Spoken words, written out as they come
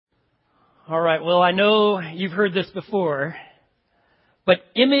All right. Well, I know you've heard this before, but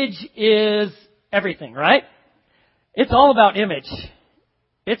image is everything, right? It's all about image.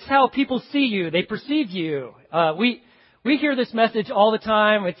 It's how people see you. They perceive you. We hear this message all the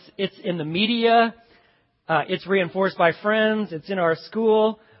time. It's in the media. It's reinforced by friends. It's in our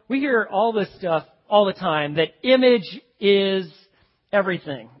school. We hear all this stuff all the time, that image is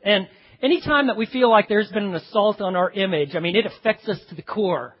everything. And anytime that we feel like there's been an assault on our image, it affects us to the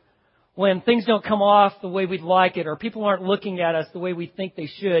core. When things don't come off the way we'd like it, or people aren't looking at us the way we think they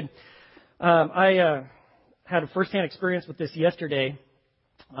should. I had a first-hand experience with this yesterday.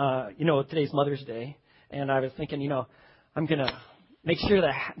 Today's Mother's Day. And I was thinking, I'm going to make sure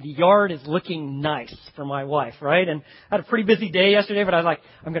that the yard is looking nice for my wife, right? And I had a pretty busy day yesterday, but I was like,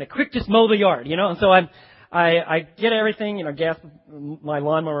 I'm going to quick just mow the yard, And so I get everything, gas my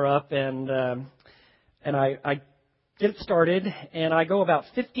lawnmower up, and I get it started, and I go about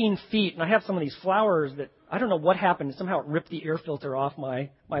 15 feet, and I have some of these flowers that I don't know what happened. Somehow it ripped the air filter off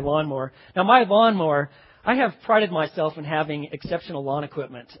my lawnmower. Now, my lawnmower, I have prided myself in having exceptional lawn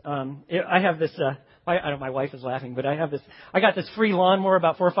equipment. I have this, my wife is laughing, but I got this free lawnmower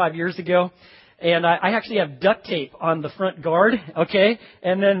about 4 or 5 years ago. And I actually have duct tape on the front guard, okay?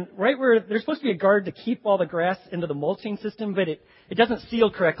 And then right where there's supposed to be a guard to keep all the grass into the mulching system, but it doesn't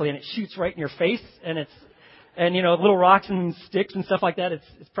seal correctly, and it shoots right in your face, and little rocks and sticks and stuff like that.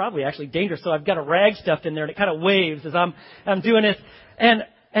 It's probably actually dangerous. So I've got a rag stuffed in there, and it kind of waves as I'm doing this. And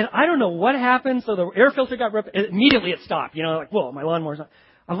I don't know what happened. So the air filter got ripped. Immediately it stopped. Whoa, my lawnmower's not.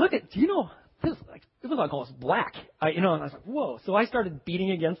 I look at, this looks like almost black. And I was like, whoa. So I started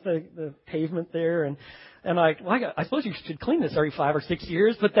beating against the pavement there, and I suppose you should clean this every 5 or 6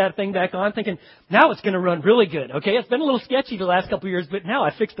 years, put that thing back on, thinking, now it's going to run really good. Okay, it's been a little sketchy the last couple of years, but now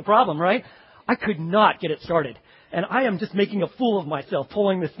I fixed the problem, right? I could not get it started. And I am just making a fool of myself,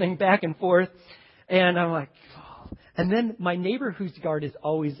 pulling this thing back and forth. And I'm like, oh. And then my neighbor whose yard is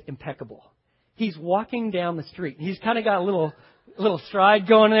always impeccable. He's walking down the street. He's kind of got a little stride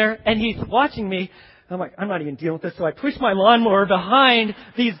going there. And he's watching me. I'm like, I'm not even dealing with this. So I push my lawnmower behind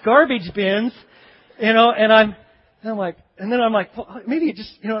these garbage bins, and I'm like, well, maybe it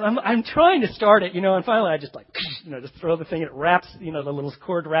just, I'm trying to start it, and finally I just just throw the thing, and it wraps, the little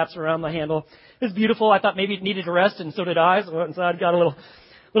cord wraps around the handle. It was beautiful. I thought maybe it needed a rest, and so did I. So I went inside, got a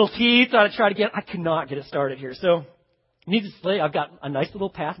little tea, thought I'd try to I could not get it started here. So needless to say, I've got a nice little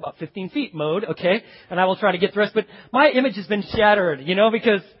path, about 15 feet mowed, okay, and I will try to get the rest. But my image has been shattered,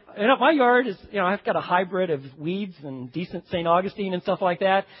 because my yard is, I've got a hybrid of weeds and decent St. Augustine and stuff like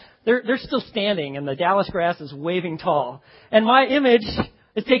that. They're still standing, and the Dallas grass is waving tall. And my image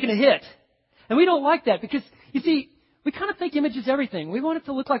is taking a hit. And we don't like that because, you see, we kind of think image is everything. We want it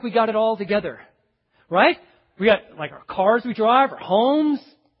to look like we got it all together, right? We got like our cars we drive, our homes,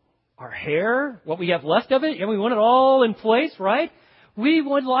 our hair, what we have left of it, and we want it all in place, right? We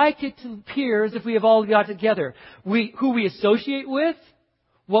would like it to appear as if we have all got it together. Who we associate with,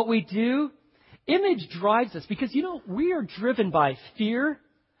 what we do. Image drives us because, we are driven by fear.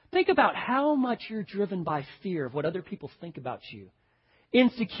 Think about how much you're driven by fear of what other people think about you.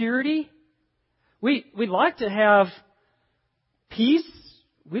 Insecurity. We like to have peace.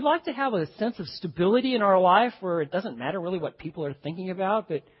 We like to have a sense of stability in our life where it doesn't matter really what people are thinking about.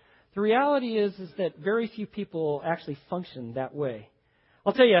 But the reality is that very few people actually function that way.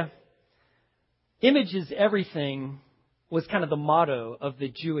 I'll tell you, image is everything was kind of the motto of the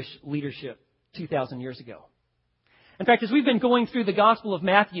Jewish leadership 2,000 years ago. In fact, as we've been going through the Gospel of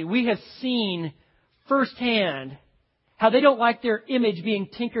Matthew, we have seen firsthand how they don't like their image being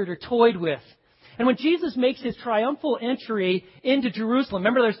tinkered or toyed with. And when Jesus makes his triumphal entry into Jerusalem,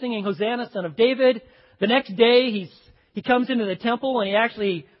 remember they're singing Hosanna, Son of David. The next day, he comes into the temple and he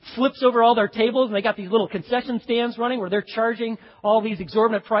actually flips over all their tables, and they got these little concession stands running where they're charging all these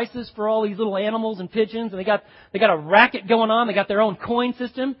exorbitant prices for all these little animals and pigeons, and they got a racket going on. They got their own coin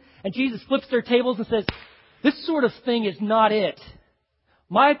system, and Jesus flips their tables and says, "This sort of thing is not it.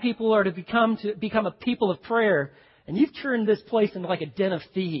 My people are to become a people of prayer, and you've turned this place into like a den of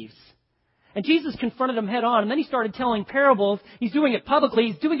thieves." And Jesus confronted them head on, and then he started telling parables. He's doing it publicly.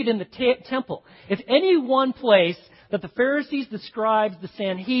 He's doing it in the temple. If any one place that the Pharisees, the scribes, the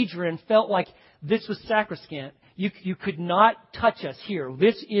Sanhedrin felt like this was sacrosanct, you could not touch us here.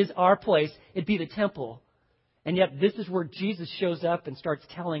 This is our place. It'd be the temple. And yet this is where Jesus shows up and starts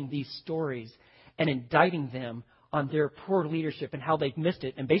telling these stories and indicting them on their poor leadership and how they've missed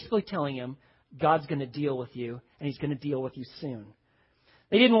it, and basically telling them God's going to deal with you, and he's going to deal with you soon.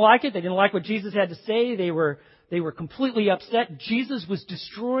 They didn't like it. They didn't like what Jesus had to say. They were completely upset. Jesus was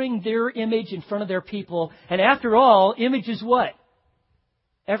destroying their image in front of their people. And after all, image is what?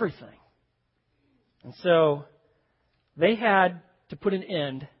 Everything. And so they had to put an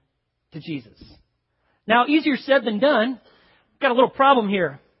end to Jesus. Now, easier said than done. Got a little problem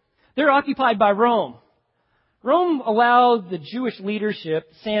here. They're occupied by Rome. Rome allowed the Jewish leadership,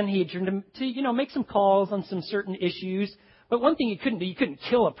 Sanhedrin, to make some calls on some certain issues. But one thing you couldn't do, you couldn't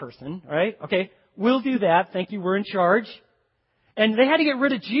kill a person, right? Okay, we'll do that. Thank you. We're in charge. And they had to get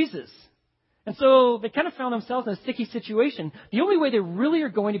rid of Jesus. And so they kind of found themselves in a sticky situation. The only way they really are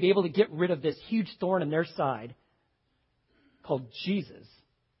going to be able to get rid of this huge thorn in their side, called Jesus,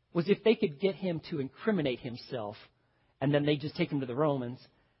 was if they could get him to incriminate himself. And then they just take him to the Romans.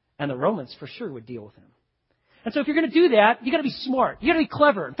 And the Romans for sure would deal with him. And so if you're going to do that, you got to be smart. You got to be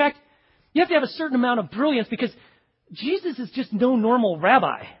clever. In fact, you have to have a certain amount of brilliance because Jesus is just no normal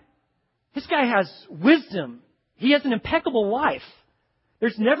rabbi. This guy has wisdom. He has an impeccable life.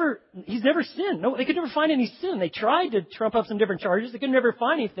 He's never sinned. No, they could never find any sin. They tried to trump up some different charges. They could never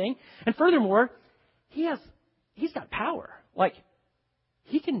find anything. And furthermore, he's got power. Like,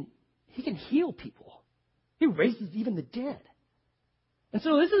 he can heal people. He raises even the dead. And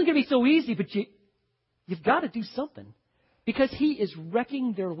so this isn't going to be so easy, but you've got to do something because he is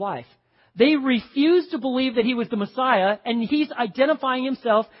wrecking their life. They refuse to believe that he was the Messiah, and he's identifying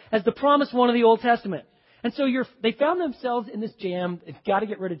himself as the promised one of the Old Testament. And so they found themselves in this jam. They've got to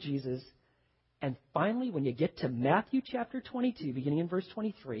get rid of Jesus. And finally, when you get to Matthew chapter 22, beginning in verse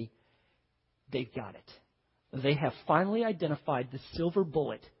 23, they've got it. They have finally identified the silver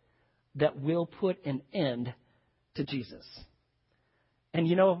bullet that will put an end to Jesus. And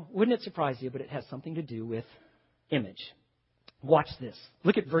wouldn't it surprise you, but it has something to do with image. Watch this.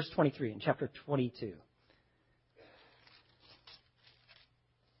 Look at verse 23 in chapter 22.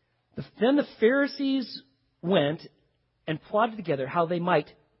 Then the Pharisees went and plotted together how they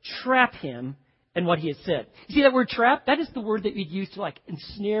might trap him in what he had said. You see that word trap? That is the word that you'd use to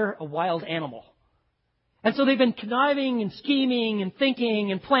ensnare a wild animal. And so they've been conniving and scheming and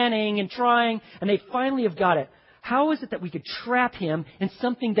thinking and planning and trying, and they finally have got it. How is it that we could trap him in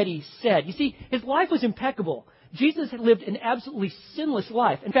something that he said? You see, his life was impeccable. Jesus had lived an absolutely sinless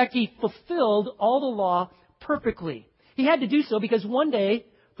life. In fact, he fulfilled all the law perfectly. He had to do so because one day,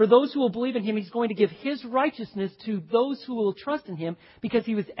 for those who will believe in him, he's going to give his righteousness to those who will trust in him because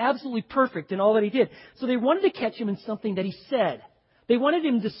he was absolutely perfect in all that he did. So they wanted to catch him in something that he said. They wanted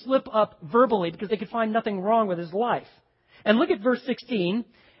him to slip up verbally because they could find nothing wrong with his life. And look at verse 16.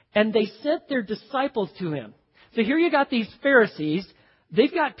 And they sent their disciples to him. So here you got these Pharisees.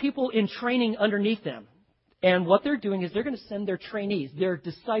 They've got people in training underneath them. And what they're doing is they're going to send their trainees, their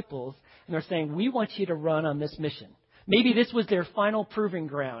disciples, and they're saying, we want you to run on this mission. Maybe this was their final proving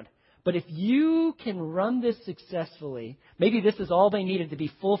ground. But if you can run this successfully, maybe this is all they needed to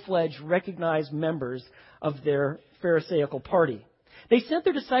be full-fledged, recognized members of their Pharisaical party. They sent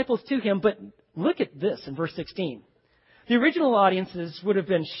their disciples to him, but look at this in verse 16. The original audiences would have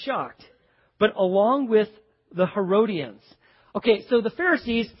been shocked, but along with the Herodians. Okay, so the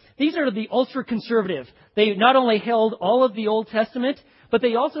Pharisees, these are the ultra-conservative. They not only held all of the Old Testament, but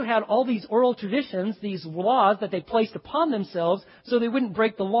they also had all these oral traditions, these laws that they placed upon themselves so they wouldn't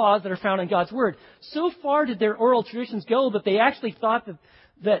break the laws that are found in God's Word. So far did their oral traditions go that they actually thought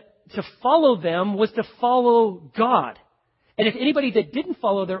that to follow them was to follow God. And if anybody that didn't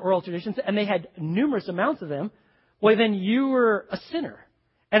follow their oral traditions, and they had numerous amounts of them, well, then you were a sinner.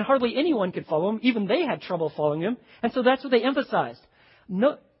 And hardly anyone could follow him. Even they had trouble following him. And so that's what they emphasized.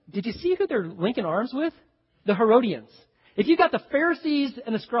 No, did you see who they're linking arms with? The Herodians. If you got the Pharisees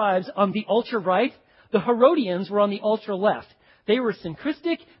and the scribes on the ultra-right, the Herodians were on the ultra-left. They were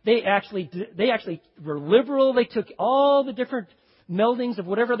syncretic. They actually were liberal. They took all the different meldings of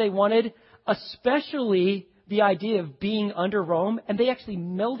whatever they wanted, especially the idea of being under Rome, and they actually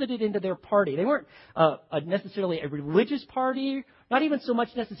melded it into their party. They weren't necessarily a religious party, not even so much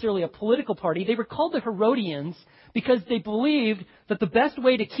necessarily a political party. They were called the Herodians because they believed that the best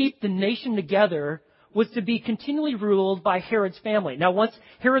way to keep the nation together was to be continually ruled by Herod's family. Now, once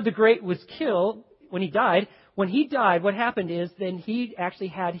Herod the Great was killed, when he died, what happened is then he actually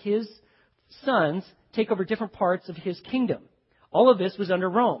had his sons take over different parts of his kingdom. All of this was under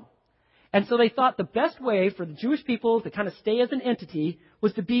Rome. And so they thought the best way for the Jewish people to kind of stay as an entity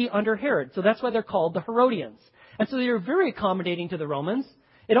was to be under Herod. So that's why they're called the Herodians. And so they were very accommodating to the Romans.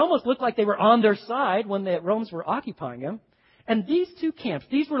 It almost looked like they were on their side when the Romans were occupying them. And these two camps,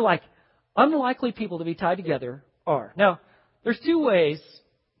 these were like unlikely people to be tied together are. Now, there's two ways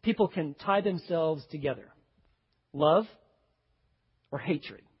people can tie themselves together. Love or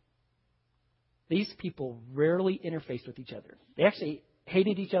hatred. These people rarely interfaced with each other. They actually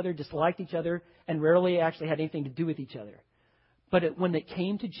hated each other, disliked each other, and rarely actually had anything to do with each other. But when it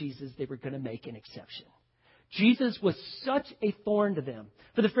came to Jesus, they were going to make an exception. Jesus was such a thorn to them.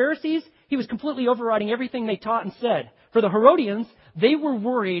 For the Pharisees, he was completely overriding everything they taught and said. For the Herodians, they were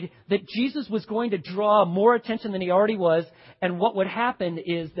worried that Jesus was going to draw more attention than he already was. And what would happen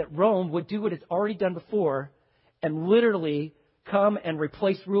is that Rome would do what it's already done before and literally come and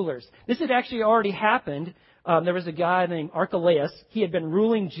replace rulers. This had actually already happened. There was a guy named Archelaus. He had been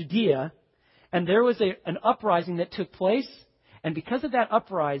ruling Judea. And there was an uprising that took place. And because of that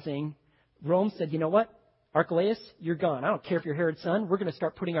uprising, Rome said, you know what? Archelaus, you're gone. I don't care if you're Herod's son. We're going to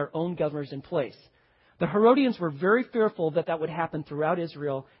start putting our own governors in place. The Herodians were very fearful that would happen throughout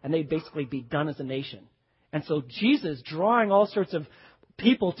Israel, and they'd basically be done as a nation. And so Jesus, drawing all sorts of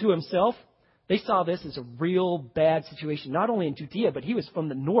people to himself, they saw this as a real bad situation, not only in Judea, but he was from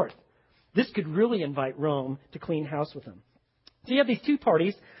the north. This could really invite Rome to clean house with him. So you have these two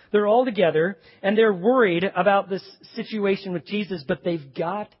parties. They're all together, and they're worried about this situation with Jesus, but they've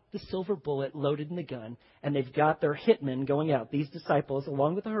got the silver bullet loaded in the gun, and they've got their hitmen going out, these disciples,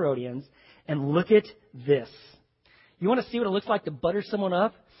 along with the Herodians. And look at this. You want to see what it looks like to butter someone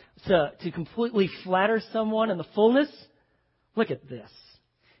up, to completely flatter someone in the fullness? Look at this.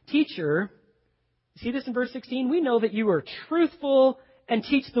 Teacher, see this in verse 16? We know that you are truthful and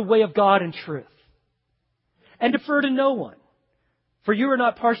teach the way of God in truth, and defer to no one, for you are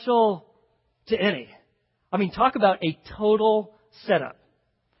not partial to any. I mean, talk about a total setup.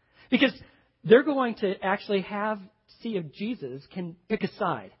 Because they're going to actually see if Jesus can pick a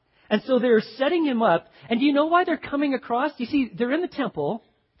side. And so they're setting him up. And do you know why they're coming across? You see, they're in the temple.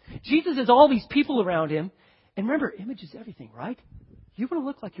 Jesus has all these people around him. And remember, image is everything, right? You want to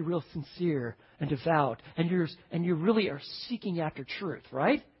look like you're real sincere and devout. And you really are seeking after truth,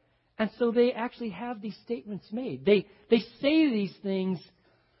 right? And so they actually have these statements made. They say these things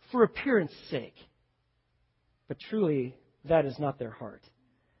for appearance sake. But truly, that is not their heart.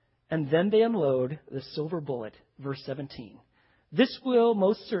 And then they unload the silver bullet, verse 17. This will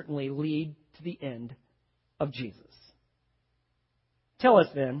most certainly lead to the end of Jesus. Tell us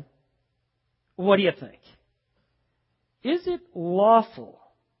then, what do you think? Is it lawful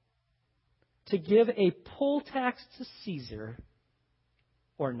to give a poll tax to Caesar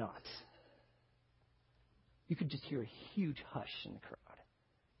or not? You could just hear a huge hush in the crowd.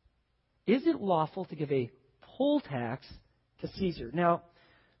 Is it lawful to give a poll tax to Caesar? Now,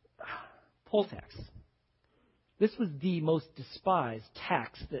 poll tax. This was the most despised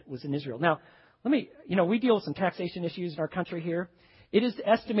tax that was in Israel. Now, we deal with some taxation issues in our country here. It is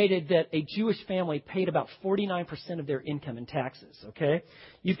estimated that a Jewish family paid about 49% of their income in taxes, okay?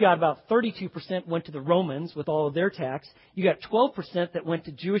 You've got about 32% went to the Romans with all of their tax. You got 12% that went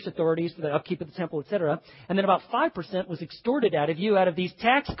to Jewish authorities for the upkeep of the temple, etc. And then about 5% was extorted out of you, out of these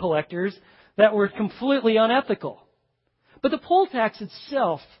tax collectors that were completely unethical. But the poll tax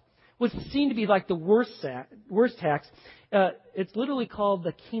itself was seen to be like the worst tax. It's literally called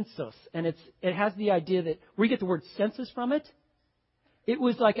the kinsos, and it has the idea that where you get the word census from it, it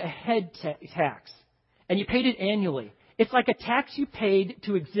was like a head tax, and you paid it annually. It's like a tax you paid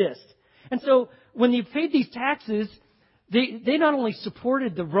to exist. And so when you paid these taxes, they not only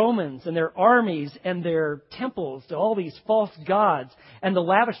supported the Romans and their armies and their temples to all these false gods and the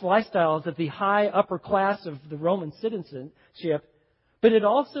lavish lifestyles of the high upper class of the Roman citizenship, but it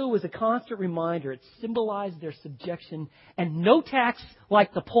also was a constant reminder. It symbolized their subjection. And no tax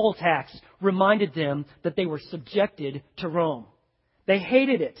like the poll tax reminded them that they were subjected to Rome. They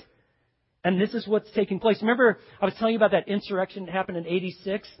hated it. And this is what's taking place. Remember, I was telling you about that insurrection that happened in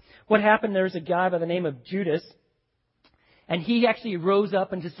 86? What happened, there was a guy by the name of Judas. And he actually rose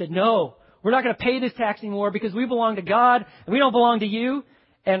up and just said, no, we're not going to pay this tax anymore because we belong to God and we don't belong to you.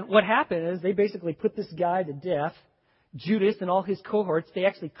 And what happened is they basically put this guy to death. Judas and all his cohorts, they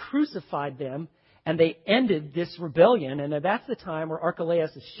actually crucified them, and they ended this rebellion. And that's the time where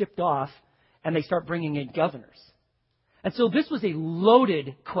Archelaus is shipped off, and they start bringing in governors. And so this was a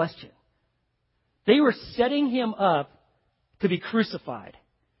loaded question. They were setting him up to be crucified,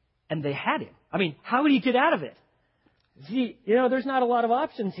 and they had him. I mean, how would he get out of it? See, there's not a lot of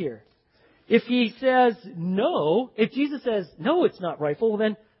options here. If he says no, if Jesus says, no, it's not rightful, well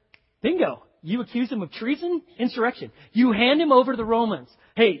then, bingo. You accuse him of treason, insurrection. You hand him over to the Romans.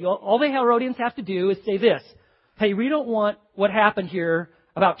 Hey, all the Herodians have to do is say this. Hey, we don't want what happened here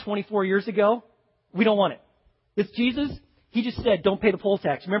about 24 years ago. We don't want it. This Jesus, he just said, don't pay the poll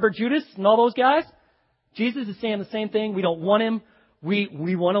tax. Remember Judas and all those guys? Jesus is saying the same thing. We don't want him.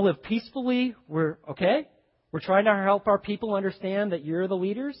 We want to live peacefully. We're trying to help our people understand that you're the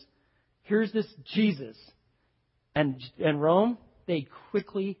leaders. Here's this Jesus. And Rome, they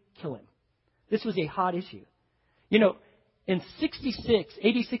quickly kill him. This was a hot issue. in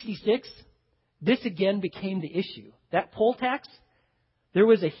AD 66, this again became the issue. That poll tax, there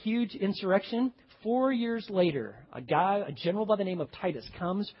was a huge insurrection. 4 years later, a general by the name of Titus,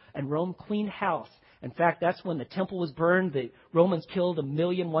 comes and Rome cleaned house. In fact, that's when the temple was burned. The Romans killed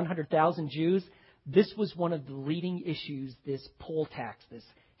 1,100,000 Jews. This was one of the leading issues, this poll tax, this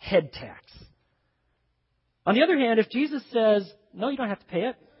head tax. On the other hand, if Jesus says, no, you don't have to pay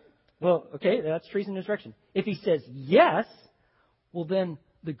it, well, okay, that's treason and insurrection. If he says yes, well, then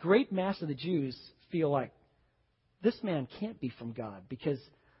the great mass of the Jews feel like this man can't be from God, because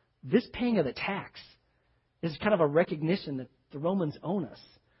this paying of the tax is kind of a recognition that the Romans own us.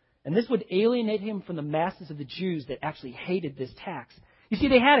 And this would alienate him from the masses of the Jews that actually hated this tax. You see,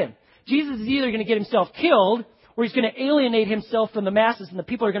 they had him. Jesus is either going to get himself killed, or he's going to alienate himself from the masses, and the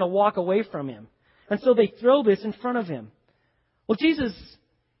people are going to walk away from him. And so they throw this in front of him. Well, Jesus,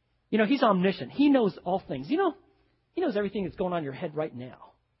 he's omniscient. He knows all things. He knows everything that's going on in your head right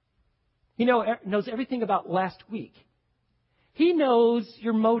now. He knows everything about last week. He knows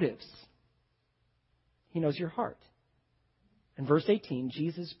your motives. He knows your heart. In verse 18,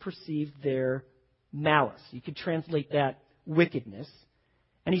 Jesus perceived their malice. You could translate that wickedness.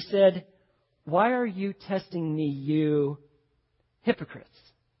 And he said, why are you testing me, you hypocrites?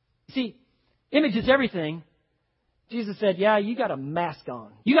 See, image is everything. Jesus said, yeah, you got a mask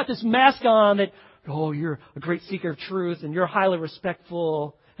on. You got this mask on that, you're a great seeker of truth and you're highly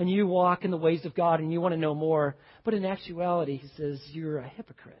respectful and you walk in the ways of God and you want to know more. But in actuality, he says, you're a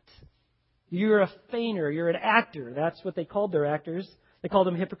hypocrite. You're a feigner. You're an actor. That's what they called their actors. They called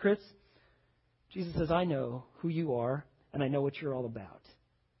them hypocrites. Jesus says, I know who you are and I know what you're all about.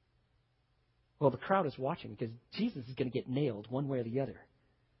 Well, the crowd is watching because Jesus is going to get nailed one way or the other.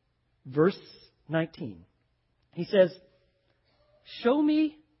 Verse 19. He says, show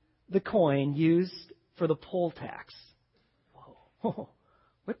me the coin used for the poll tax. Whoa.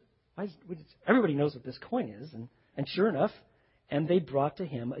 Everybody knows what this coin is. And sure enough, and they brought to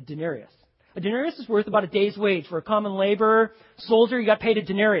him a denarius. A denarius is worth about a day's wage. For a common laborer, soldier, you got paid a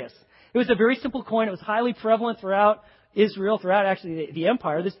denarius. It was a very simple coin. It was highly prevalent throughout Israel, throughout actually the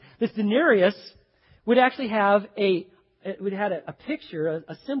empire. This denarius would actually have a picture,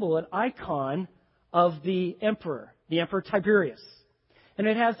 a symbol, an icon of the Emperor Tiberius. And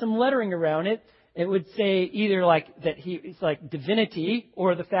it has some lettering around it. It would say either like that it's like divinity,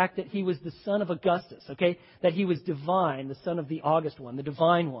 or the fact that he was the son of Augustus, okay? That he was divine, the son of the August one, the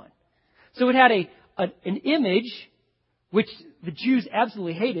divine one. So it had an image which the Jews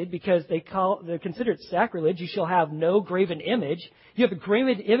absolutely hated because they consider it sacrilege. You shall have no graven image. You have a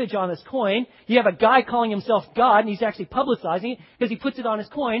graven image on this coin. You have a guy calling himself God, and he's actually publicizing it because he puts it on his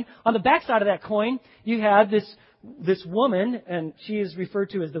coin. On the backside of that coin, you have this woman, and she is referred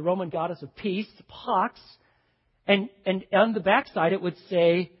to as the Roman goddess of peace, Pax. And on the backside, it would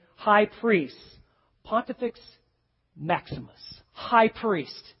say High Priest, Pontifex Maximus, High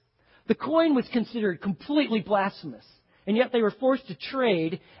Priest. The coin was considered completely blasphemous. And yet they were forced to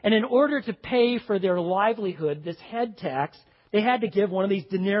trade, and in order to pay for their livelihood, this head tax, they had to give one of these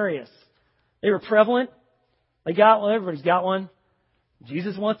denarius. They were prevalent. They got one. Everybody's got one.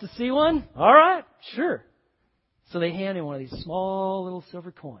 Jesus wants to see one? All right, sure. So they hand him one of these small little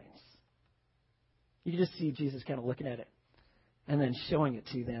silver coins. You can just see Jesus kind of looking at it and then showing it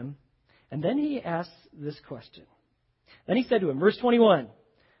to them. And then he asks this question. Then he said to him, verse 20,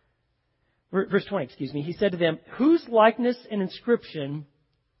 he said to them, whose likeness and inscription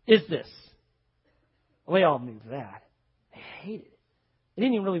is this? Well, they all knew that. They hated it. They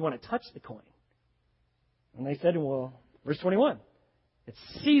didn't even really want to touch the coin. And they said, well, verse 21, it's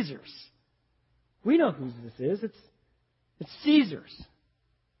Caesar's. We know whose this is. It's Caesar's.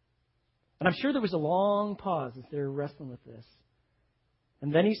 And I'm sure there was a long pause as they were wrestling with this.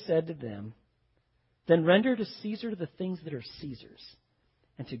 And then he said to them, then render to Caesar the things that are Caesar's,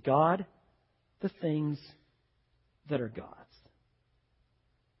 and to God the things that are God's.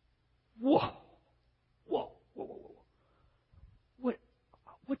 Whoa.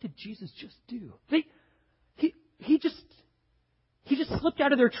 What did Jesus just do? He just slipped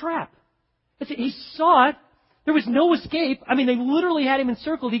out of their trap. He saw it. There was no escape. I mean, they literally had him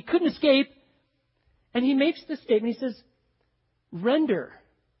encircled. He couldn't escape. And he makes this statement. He says, render,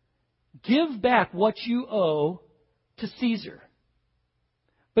 give back what you owe to Caesar.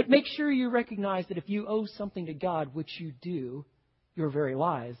 But make sure you recognize that if you owe something to God, which you do, your very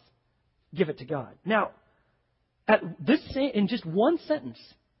lives, give it to God. Now, in just one sentence,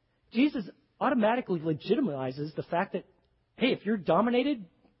 Jesus automatically legitimizes the fact that, hey, if you're dominated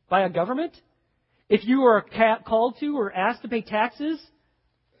by a government, if you are called to or asked to pay taxes,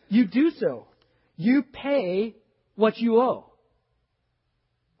 you do so. You pay what you owe.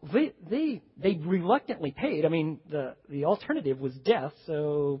 They reluctantly paid. I mean, the alternative was death,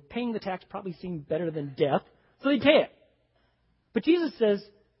 so paying the tax probably seemed better than death, so they pay it. But Jesus says,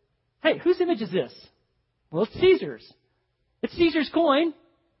 hey, whose image is this? Well, it's Caesar's. It's Caesar's coin.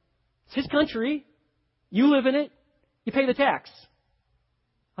 It's his country. You live in it. You pay the tax.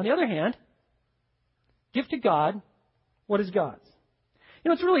 On the other hand, give to God what is God's. You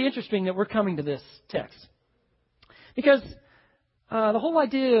know, it's really interesting that we're coming to this text. Because the whole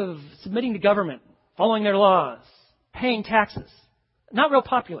idea of submitting to government, following their laws, paying taxes, not real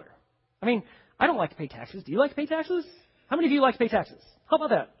popular. I mean, I don't like to pay taxes. Do you like to pay taxes? How many of you like to pay taxes? How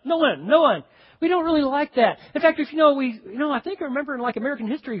about that? No one. We don't really like that. In fact, I think I remember in like American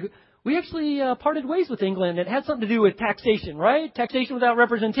history, we actually parted ways with England. It had something to do with taxation, right? Taxation without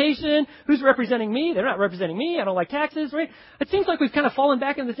representation. Who's representing me? They're not representing me. I don't like taxes, right? It seems like we've kind of fallen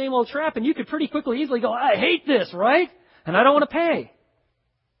back in the same old trap, and you could pretty quickly, easily go, I hate this, right? And I don't want to pay.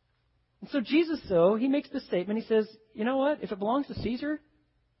 And so Jesus, though, he makes this statement. He says, you know what? If it belongs to Caesar,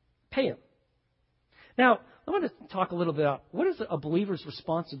 pay him. Now, I want to talk a little bit about what is a believer's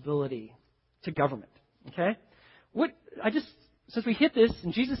responsibility to government. Okay? Since we hit this,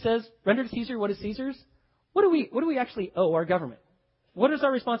 and Jesus says, render to Caesar what is Caesar's, what do we actually owe our government? What is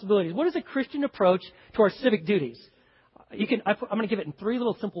our responsibilities? What is a Christian approach to our civic duties? I'm going to give it in 3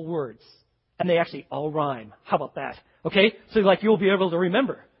 little simple words, and they actually all rhyme. How about that? Okay? So you'll be able to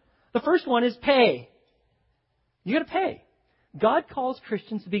remember. The first one is pay. You got to pay. God calls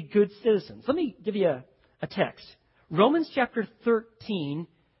Christians to be good citizens. Let me give you a text. Romans chapter 13,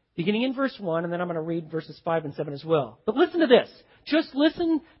 beginning in verse 1, and then I'm going to read verses 5 and 7 as well. But listen to this. Just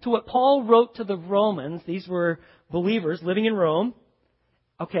listen to what Paul wrote to the Romans. These were believers living in Rome.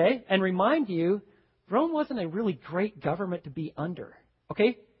 Okay? And remind you, Rome wasn't a really great government to be under.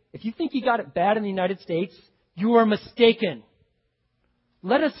 Okay? If you think you got it bad in the United States, you are mistaken.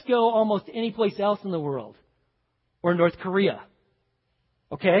 Let us go almost any place else in the world. Or North Korea.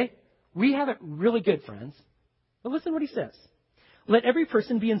 Okay? We have it really good, friends. But listen to what he says. Let every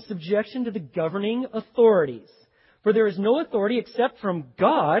person be in subjection to the governing authorities. For there is no authority except from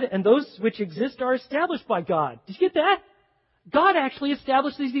God, and those which exist are established by God. Did you get that? God actually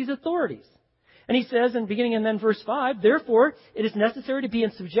establishes these authorities. And he says, and beginning in then verse 5, therefore it is necessary to be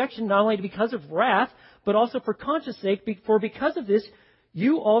in subjection not only because of wrath, but also for conscience sake. For because of this,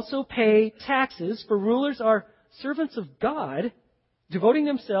 you also pay taxes, for rulers are servants of God, devoting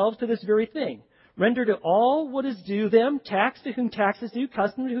themselves to this very thing. Render to all what is due them, tax to whom tax is due,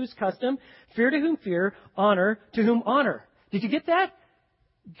 custom to whose custom, fear to whom fear, honor to whom honor. Did you get that?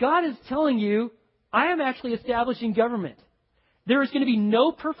 God is telling you, I am actually establishing government. There is going to be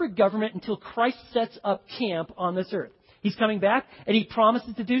no perfect government until Christ sets up camp on this earth. He's coming back, and He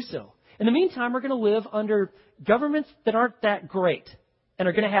promises to do so. In the meantime, we're going to live under governments that aren't that great and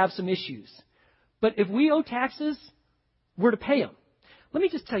are going to have some issues. But if we owe taxes, we're to pay them. Let me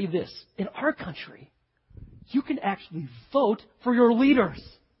just tell you this. In our country, you can actually vote for your leaders.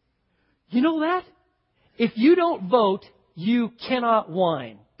 You know that? If you don't vote, you cannot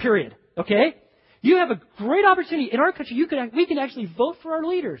whine. Period. Okay? You have a great opportunity. In our country, we can actually vote for our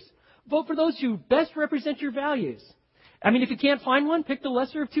leaders. Vote for those who best represent your values. I mean, if you can't find one, pick the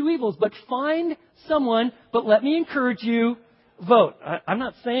lesser of two evils. But find someone. But let me encourage you, vote. I'm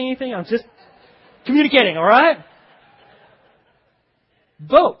not saying anything. I'm just communicating, all right?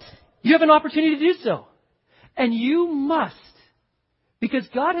 Vote. You have an opportunity to do so. And you must. Because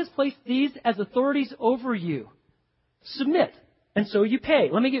God has placed these as authorities over you. Submit. And so you pay.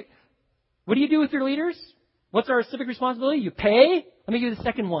 What do you do with your leaders? What's our civic responsibility? You pay. Let me give you the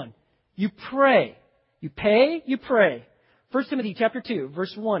second one. You pray. You pay, you pray. 1 Timothy chapter 2,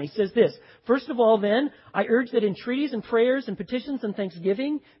 verse 1, he says this, first of all then, I urge that entreaties and prayers and petitions and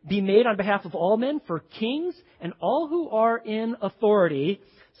thanksgiving be made on behalf of all men, for kings and all who are in authority,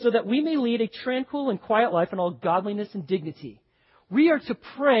 so that we may lead a tranquil and quiet life in all godliness and dignity. We are to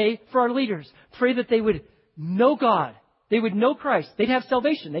pray for our leaders. Pray that they would know God. They would know Christ. They'd have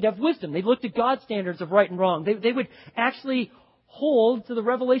salvation. They'd have wisdom. They'd look to God's standards of right and wrong. They would actually hold to the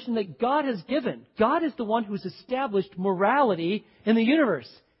revelation that God has given. God is the one who's established morality in the universe.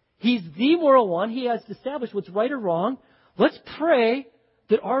 He's the moral one. He has established what's right or wrong. Let's pray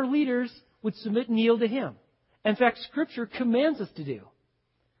that our leaders would submit and yield to Him. In fact, Scripture commands us to do.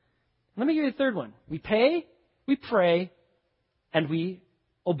 Let me give you the third one. We pay, we pray, and we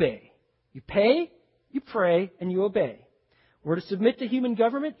obey. You pay, you pray, and you obey. We're to submit to human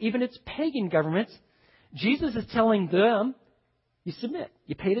government, even its pagan governments. Jesus is telling them, you submit.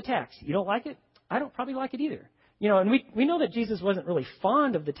 You pay the tax. You don't like it? I don't probably like it either. And we know that Jesus wasn't really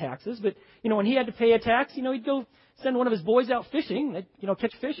fond of the taxes, but, when he had to pay a tax, he'd go send one of his boys out fishing. They'd,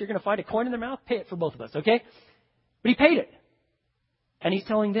 catch fish. You're going to find a coin in their mouth. Pay it for both of us, okay? But he paid it. And he's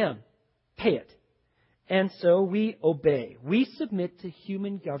telling them, pay it. And so we obey. We submit to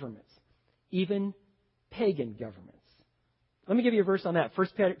human governments, even pagan governments. Let me give you a verse on that. 1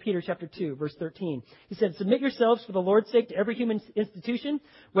 Peter chapter 2, verse 13. He said, submit yourselves for the Lord's sake to every human institution,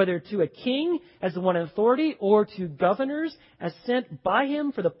 whether to a king as the one in authority or to governors as sent by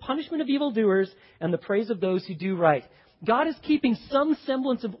him for the punishment of evildoers and the praise of those who do right. God is keeping some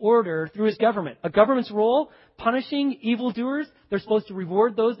semblance of order through his government. A government's role, punishing evildoers. They're supposed to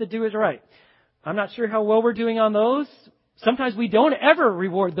reward those that do it right. I'm not sure how well we're doing on those. Sometimes we don't ever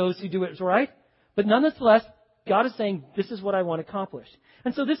reward those who do it right. But nonetheless, God is saying, this is what I want to accomplish.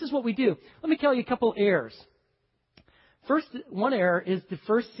 And so this is what we do. Let me tell you a couple errors. First, one error is to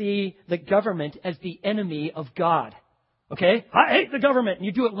first see the government as the enemy of God. Okay? I hate the government. And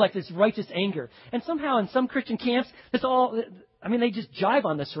you do it like this righteous anger. And somehow in some Christian camps, they just jive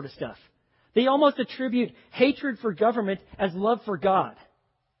on this sort of stuff. They almost attribute hatred for government as love for God.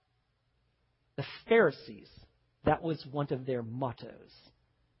 The Pharisees, that was one of their mottos.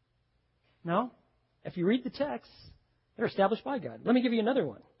 No? If you read the text, they're established by God. Let me give you another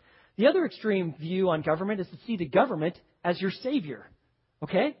one. The other extreme view on government is to see the government as your savior.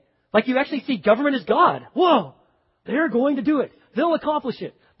 Okay? Like you actually see government as God. Whoa! They're going to do it. They'll accomplish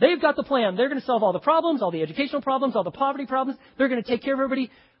it. They've got the plan. They're going to solve all the problems, all the educational problems, all the poverty problems. They're going to take care of everybody.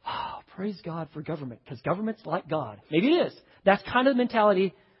 Oh, praise God for government, because government's like God. Maybe it is. That's kind of the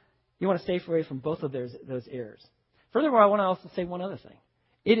mentality. You want to stay away from both of those errors. Furthermore, I want to also say one other thing.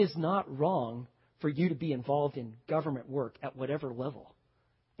 It is not wrong for you to be involved in government work at whatever level.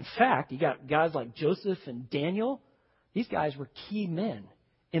 In fact, you got guys like Joseph and Daniel. These guys were key men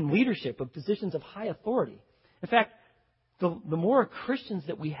in leadership of positions of high authority. In fact, the more Christians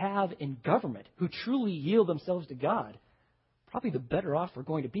that we have in government who truly yield themselves to God, probably the better off we're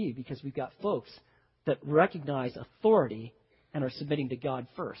going to be, because we've got folks that recognize authority and are submitting to God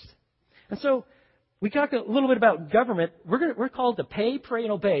first. And so we talked a little bit about government. We're called to pay, pray,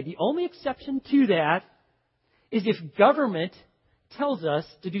 and obey. The only exception to that is if government tells us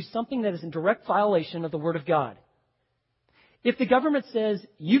to do something that is in direct violation of the Word of God. If the government says,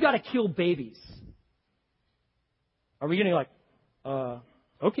 you got to kill babies, are we going to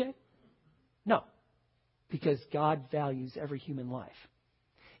okay? No, because God values every human life.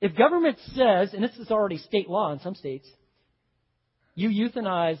 If government says, and this is already state law in some states, you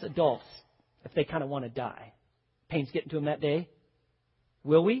euthanize adults if they kind of want to die. Pain's getting to them that day.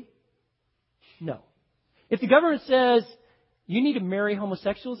 Will we? No. If the government says, you need to marry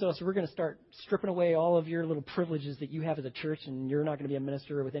homosexuals, or so we're going to start stripping away all of your little privileges that you have as a church, and you're not going to be a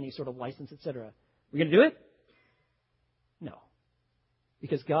minister with any sort of license, etc. We're going to do it? No.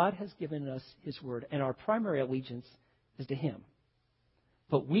 Because God has given us His Word, and our primary allegiance is to Him.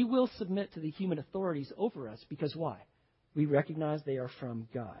 But we will submit to the human authorities over us, because why? We recognize they are from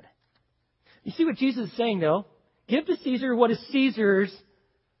God. You see what Jesus is saying, though? Give to Caesar what is Caesar's,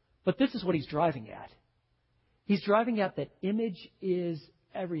 but this is what He's driving at. He's driving at that image is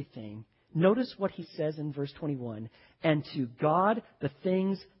everything. Notice what He says in verse 21. And to God the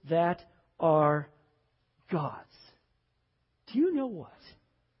things that are God's. Do you know what?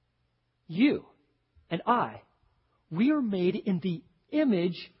 You and I, we are made in the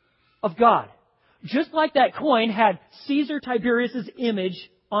image of God. Just like that coin had Caesar Tiberius' image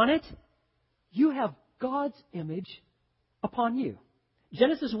on it, you have God's image upon you.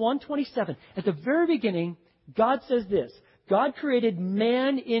 Genesis 1:27. At the very beginning, God says this. God created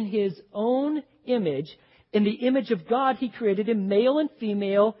man in His own image. In the image of God, He created him. Male and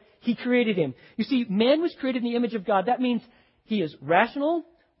female, He created him. You see, man was created in the image of God. That means he is rational,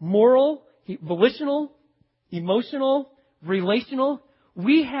 moral, volitional, emotional, relational.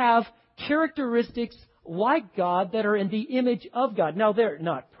 We have characteristics like God that are in the image of God. Now, they're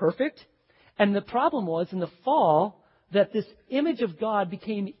not perfect. And the problem was in the fall that this image of God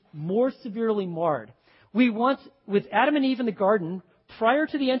became more severely marred. We once, with Adam and Eve in the garden, prior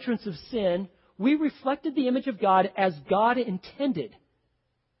to the entrance of sin, we reflected the image of God as God intended.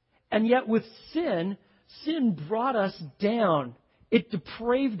 And yet with sin brought us down. It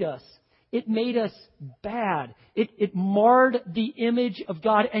depraved us. It made us bad. It marred the image of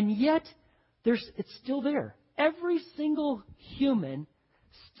God. And yet, it's still there. Every single human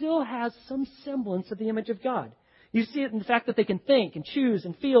still has some semblance of the image of God. You see it in the fact that they can think and choose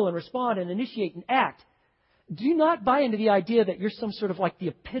and feel and respond and initiate and act. Do not buy into the idea that you're some sort of like the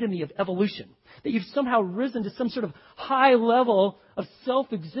epitome of evolution, that you've somehow risen to some sort of high level of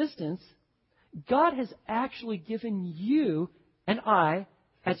self-existence. God has actually given you and I,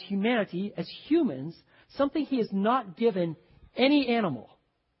 as humanity, as humans, something He has not given any animal,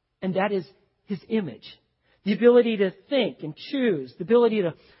 and that is His image. The ability to think and choose, the ability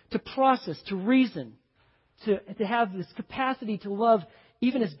to process, to reason, to have this capacity to love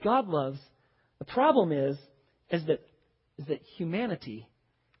even as God loves. The problem is that humanity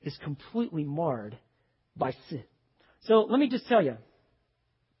is completely marred by sin. So let me just tell you,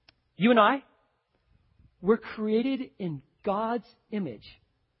 you and I, we're created in God's image.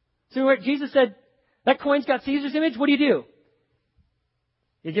 So where Jesus said, that coin's got Caesar's image, what do?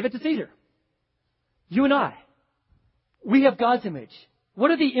 You give it to Caesar. You and I, we have God's image.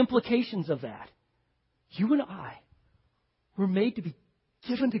 What are the implications of that? You and I were made to be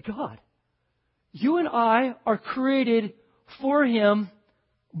given to God. You and I are created for Him,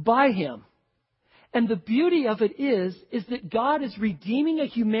 by Him. And the beauty of it is that God is redeeming a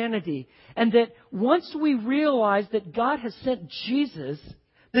humanity, and that once we realize that God has sent Jesus,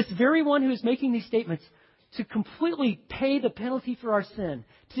 this very one who is making these statements, to completely pay the penalty for our sin,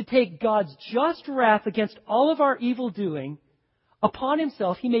 to take God's just wrath against all of our evil doing upon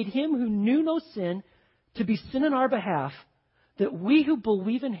Himself. He made Him who knew no sin to be sin in our behalf, that we who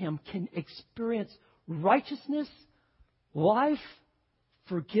believe in Him can experience righteousness, life,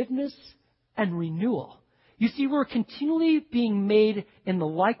 forgiveness, and renewal. You see, we're continually being made in the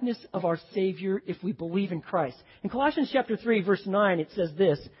likeness of our Savior if we believe in Christ. In Colossians chapter 3, verse 9, it says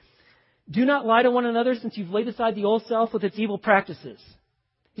this, "Do not lie to one another, since you've laid aside the old self with its evil practices."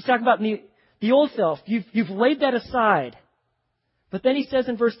 He's talking about the old self. You've laid that aside. But then he says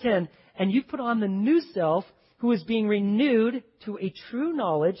in verse 10, "And you've put on the new self, who is being renewed to a true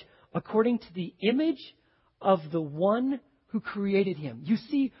knowledge according to the image of the one who created him." You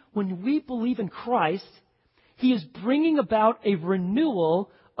see, when we believe in Christ, He is bringing about a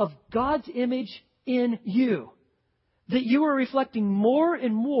renewal of God's image in you. That you are reflecting more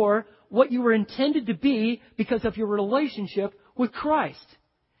and more what you were intended to be because of your relationship with Christ.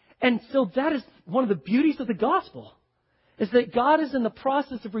 And so that is one of the beauties of the gospel, is that God is in the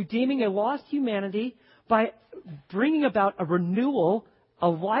process of redeeming a lost humanity by bringing about a renewal, a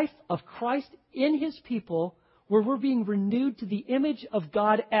life of Christ in His people, where we're being renewed to the image of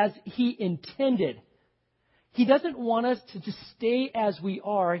God as He intended. He doesn't want us to just stay as we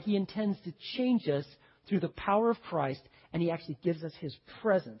are. He intends to change us through the power of Christ, and He actually gives us His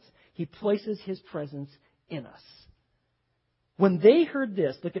presence. He places His presence in us. When they heard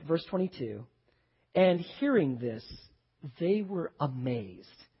this, look at verse 22, "And hearing this, they were amazed.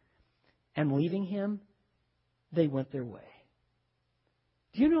 And leaving Him, they went their way."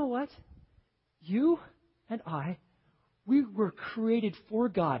 Do you know what? You and I, we were created for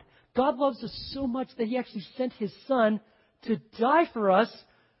God. God loves us so much that He actually sent His Son to die for us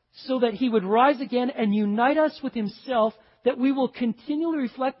so that He would rise again and unite us with Himself, that we will continually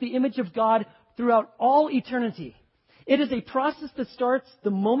reflect the image of God throughout all eternity. It is a process that starts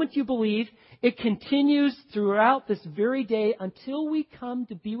the moment you believe. It continues throughout this very day until we come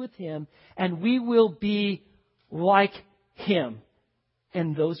to be with Him, and we will be like Him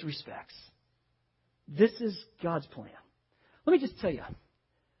in those respects. This is God's plan. Let me just tell you,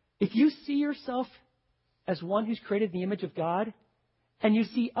 if you see yourself as one who's created in the image of God, and you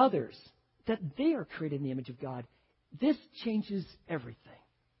see others that they are created in the image of God, this changes everything.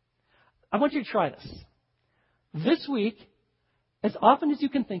 I want you to try this. This week, as often as you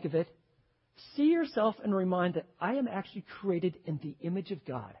can think of it, see yourself and remind that I am actually created in the image of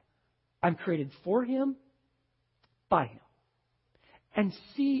God. I'm created for Him, by Him. And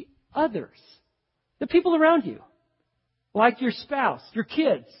see others, the people around you, like your spouse, your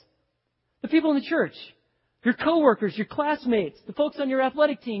kids, the people in the church, your coworkers, your classmates, the folks on your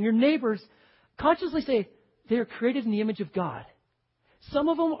athletic team, your neighbors. Consciously say, they are created in the image of God. Some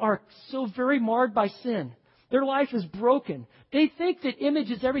of them are so very marred by sin. Their life is broken. They think that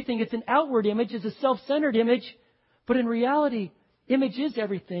image is everything. It's an outward image. It's a self-centered image. But in reality, image is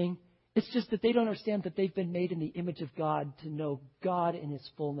everything. It's just that they don't understand that they've been made in the image of God to know God in His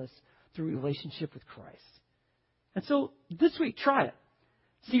fullness through relationship with Christ. And so this week, try it.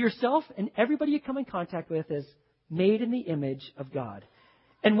 See yourself and everybody you come in contact with as made in the image of God.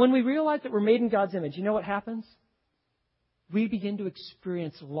 And when we realize that we're made in God's image, you know what happens? We begin to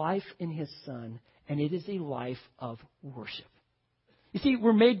experience life in His Son, and it is a life of worship. You see,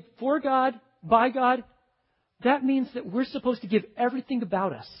 we're made for God, by God. That means that we're supposed to give everything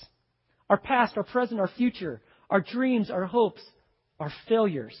about us. Our past, our present, our future, our dreams, our hopes, our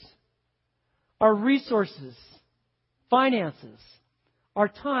failures, our resources, finances, our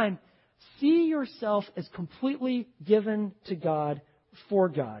time. See yourself as completely given to God, for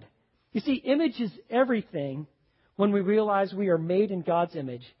God. You see, image is everything when we realize we are made in God's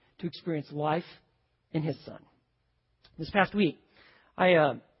image to experience life in His Son. This past week,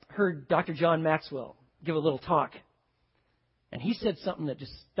 I heard Dr. John Maxwell give a little talk. And he said something that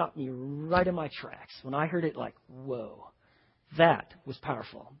just stopped me right in my tracks. When I heard it, like, whoa, that was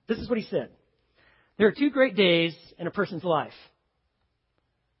powerful. This is what he said. There are two great days in a person's life.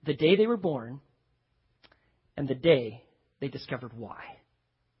 The day they were born and the day they discovered why.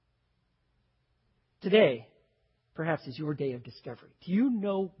 Today, perhaps, is your day of discovery. Do you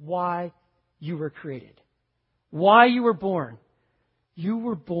know why you were created? Why you were born? You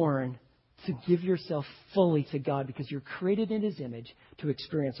were born to give yourself fully to God because you're created in His image to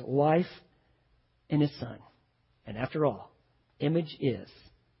experience life in His Son. And after all, image is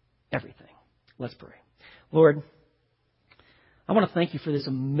everything. Let's pray. Lord, I want to thank You for this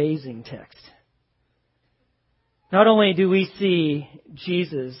amazing text. Not only do we see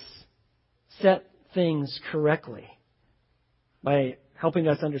Jesus set things correctly by helping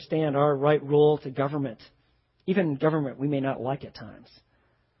us understand our right role to government, even government we may not like at times,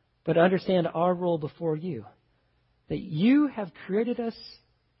 but understand our role before You, that You have created us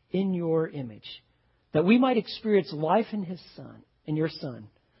in Your image, that we might experience life in His Son, in Your Son,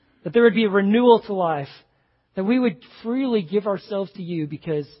 that there would be a renewal to life, that we would freely give ourselves to You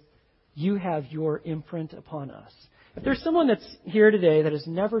because You have Your imprint upon us. If there's someone that's here today that has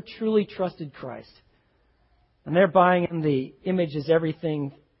never truly trusted Christ, and they're buying in the image is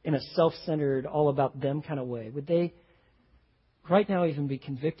everything in a self-centered, all about them kind of way, would they right now even be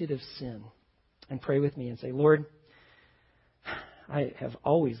convicted of sin and pray with me and say, Lord, I have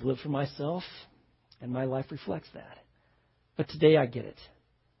always lived for myself and my life reflects that. But today I get it.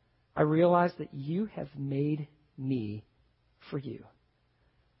 I realize that You have made me for You.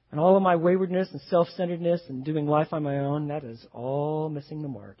 And all of my waywardness and self-centeredness and doing life on my own, that is all missing the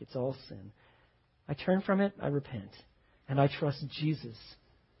mark. It's all sin. I turn from it, I repent, and I trust Jesus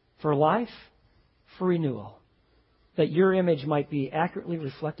for life, for renewal, that Your image might be accurately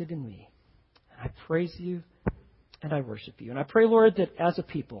reflected in me. And I praise You and I worship You. And I pray, Lord, that as a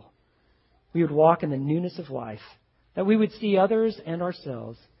people, we would walk in the newness of life, that we would see others and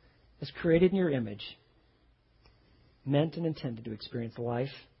ourselves as created in Your image, meant and intended to experience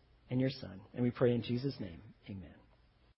life in Your Son. And we pray in Jesus' name, amen.